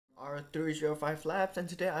305 Labs, and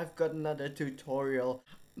today I've got another tutorial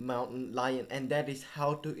Mountain Lion, and that is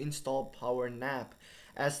how to install PowerNap.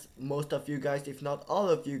 As most of you guys, if not all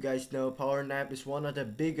of you guys know, PowerNap is one of the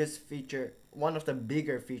bigger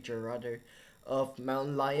feature rather, of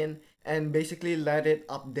Mountain Lion, and basically let it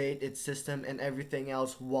update its system and everything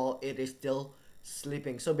else while it is still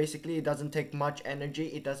sleeping. So basically it doesn't take much energy,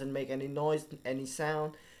 it doesn't make any noise, any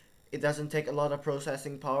sound, it doesn't take a lot of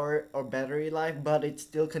processing power or battery life, but it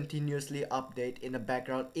still continuously update in the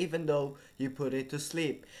background even though you put it to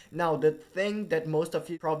sleep. Now the thing that most of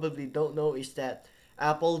you probably don't know is that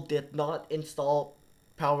Apple did not install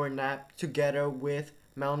PowerNap together with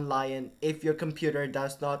Mountain Lion if your computer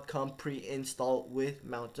does not come pre-installed with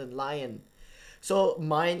Mountain Lion. So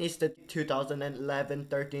mine is the 2011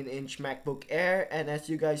 13-inch MacBook Air, and as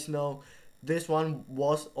you guys know, this one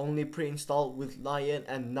was only pre-installed with Lion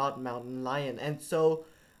and not Mountain Lion. And so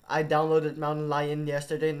I downloaded Mountain Lion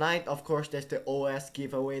yesterday night. Of course, there's the OS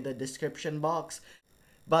giveaway, the description box.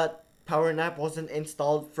 But PowerNap wasn't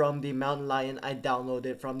installed from the Mountain Lion I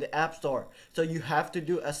downloaded from the App Store. So you have to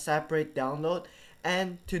do a separate download.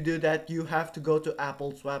 And to do that, you have to go to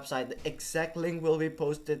Apple's website. The exact link will be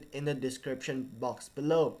posted in the description box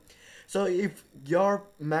below. So if your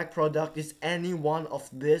Mac product is any one of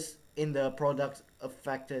this in the product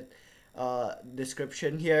affected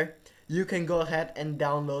description here, you can go ahead and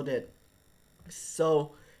download it.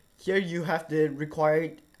 So here you have the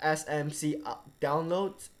required SMC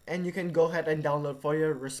downloads, and you can go ahead and download for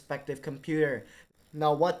your respective computer.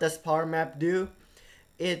 Now what does PowerNap do?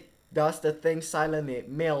 It does the thing silently.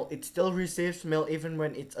 Mail, it still receives mail even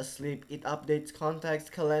when it's asleep. It updates contacts,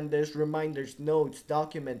 calendars, reminders, notes,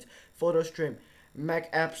 documents, photo stream. Mac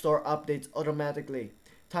App Store updates automatically.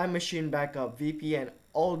 Time machine backup, VPN,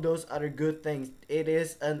 all those other good things. It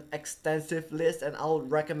is an extensive list, and I would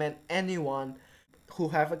recommend anyone who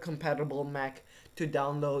have a compatible Mac to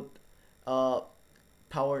download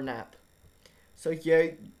PowerNap. So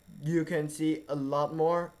here you can see a lot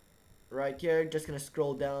more right here. Just gonna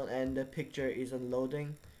scroll down and the picture isn't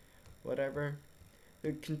loading, whatever.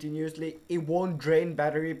 It continuously, it won't drain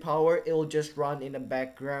battery power, it'll just run in the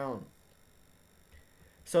background.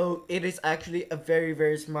 So it is actually a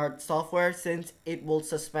very smart software, since it will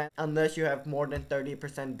suspend unless you have more than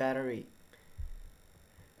 30% battery.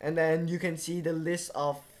 And then you can see the list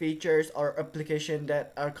of features or applications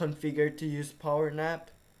that are configured to use PowerNap.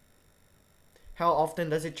 How often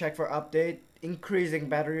does it check for update, increasing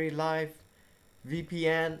battery life,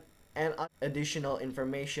 VPN, and additional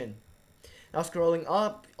information. Now scrolling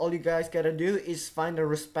up, all you guys gotta do is find the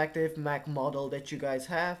respective Mac model that you guys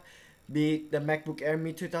have, be it the MacBook Air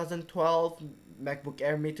Me 2012, MacBook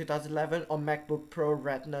Air Me 2011, or MacBook Pro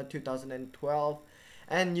Retina 2012,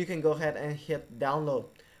 and you can go ahead and hit download.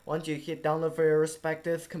 Once you hit download for your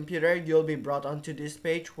respective computer, you'll be brought onto this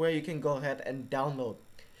page where you can go ahead and download.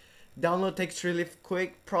 Download takes really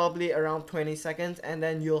quick, probably around 20 seconds, and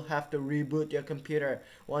then you'll have to reboot your computer.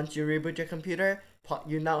 Once you reboot your computer,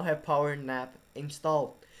 you now have PowerNap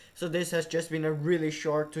installed. So this has just been a really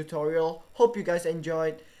short tutorial. Hope you guys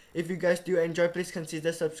enjoyed. If you guys do enjoy, please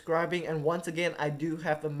consider subscribing. And once again, I do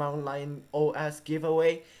have a Mountain Lion OS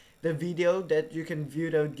giveaway. The video that you can view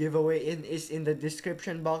the giveaway in is in the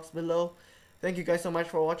description box below. Thank you guys so much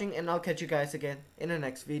for watching, and I'll catch you guys again in the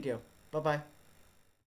next video. Bye bye.